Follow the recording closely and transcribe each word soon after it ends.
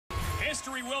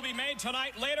History will be made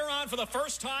tonight. Later on, for the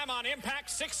first time on Impact,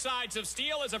 6 Sides of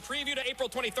Steel as a preview to April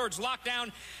 23rd's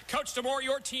lockdown. Coach DeMore,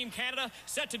 your Team Canada,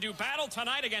 set to do battle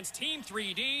tonight against Team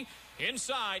 3D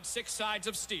inside 6 Sides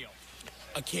of Steel.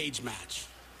 A cage match.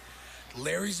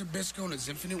 Larry Zbyszko, in his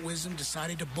infinite wisdom,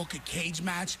 decided to book a cage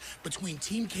match between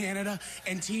Team Canada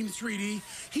and Team 3D.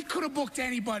 He could have booked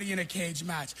anybody in a cage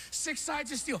match. 6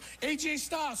 Sides of Steel, AJ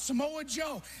Styles, Samoa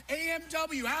Joe,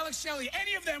 AMW, Alex Shelley,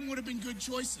 any of them would have been good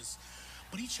choices.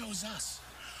 But he chose us.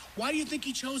 Why do you think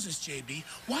he chose us, JB?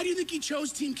 Why do you think he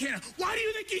chose Team Canada? Why do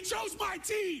you think he chose my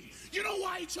team? You know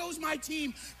why he chose my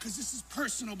team? Because this is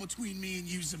personal between me and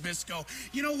you, Zbyszko.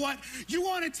 You know what? You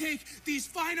want to take these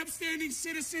fine, upstanding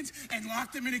citizens and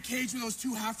lock them in a cage with those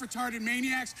 2 half-retarded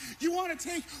maniacs? You want to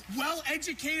take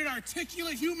well-educated,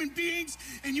 articulate human beings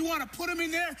and you want to put them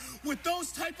in there with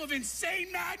those type of insane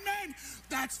madmen?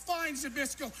 That's fine,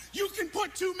 Zbyszko. You can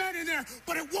put 2 men in there,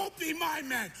 but it won't be my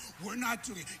men. We're not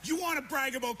doing it. You want to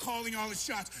brag about calling all the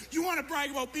shots. You want to brag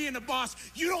about being the boss.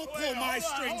 You don't pull my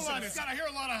strings, Zbyszko. I hear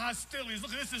a lot of hostilities.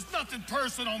 Look, this is nothing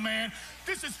personal, man.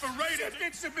 This is for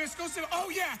ratings. Zbyszko, oh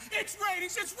yeah, it's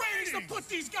ratings. It's ratings to put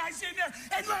these guys in there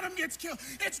and let them get killed.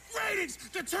 It's ratings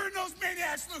to turn those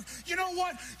maniacs loose. You know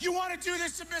what? You want to do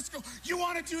this, Zbyszko. You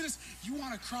want to do this. You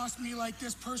want to cross me like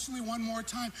this personally one more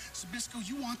time. Zbyszko,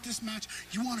 you want this match.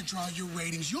 You want to draw your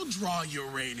ratings. You'll draw your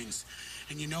ratings.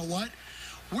 And you know what?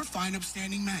 We're fine,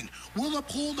 upstanding men. We'll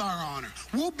uphold our honor.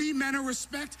 We'll be men of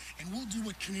respect, and we'll do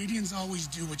what Canadians always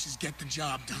do, which is get the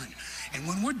job done. And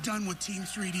when we're done with Team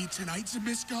 3D tonight,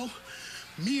 Zbyszko,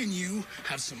 me and you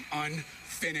have some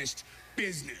unfinished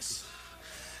business.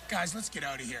 Guys, let's get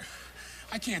out of here.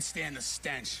 I can't stand the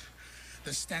stench.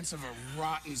 The stench of a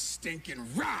rotten, stinking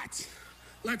rat.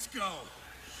 Let's go.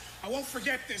 I won't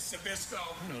forget this, Zbyszko.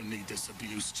 I don't need this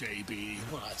abuse, JB.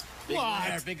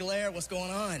 What? Big Lair, what's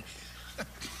going on?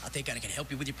 I think I can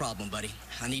help you with your problem, buddy.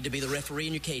 I need to be the referee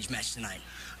in your cage match tonight.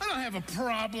 I don't have a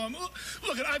problem.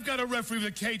 Look, I've got a referee with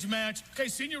a cage match. Okay,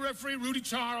 senior referee Rudy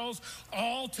Charles,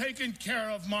 all taken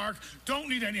care of, Mark. Don't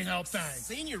need any help, thanks.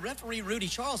 Senior referee Rudy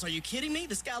Charles? Are you kidding me?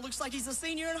 This guy looks like he's a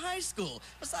senior in high school.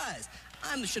 Besides,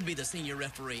 I should be the senior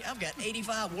referee. I've got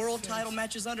 85 world title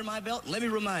matches under my belt. And let me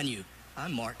remind you,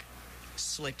 I'm Mark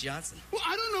Slick Johnson. Well,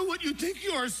 I don't know what you think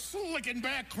you're slicking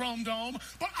back, Chrome Dome,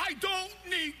 but I don't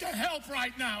need the help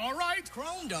right now, all right?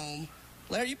 Chrome Dome?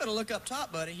 Larry, you better look up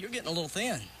top, buddy. You're getting a little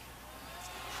thin.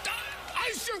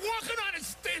 I sure walking on it,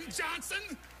 thin,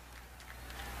 Johnson.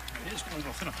 It is getting a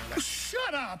little thin up there.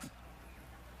 Shut up.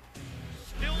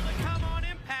 Still to come on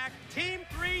Impact, Team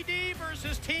 3D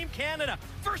versus Team Canada.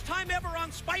 First time ever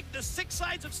on Spike, the 6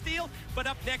 Sides of Steel. But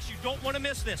up next, you don't want to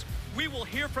miss this. We will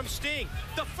hear from Sting,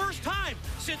 the first time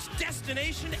since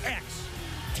Destination X.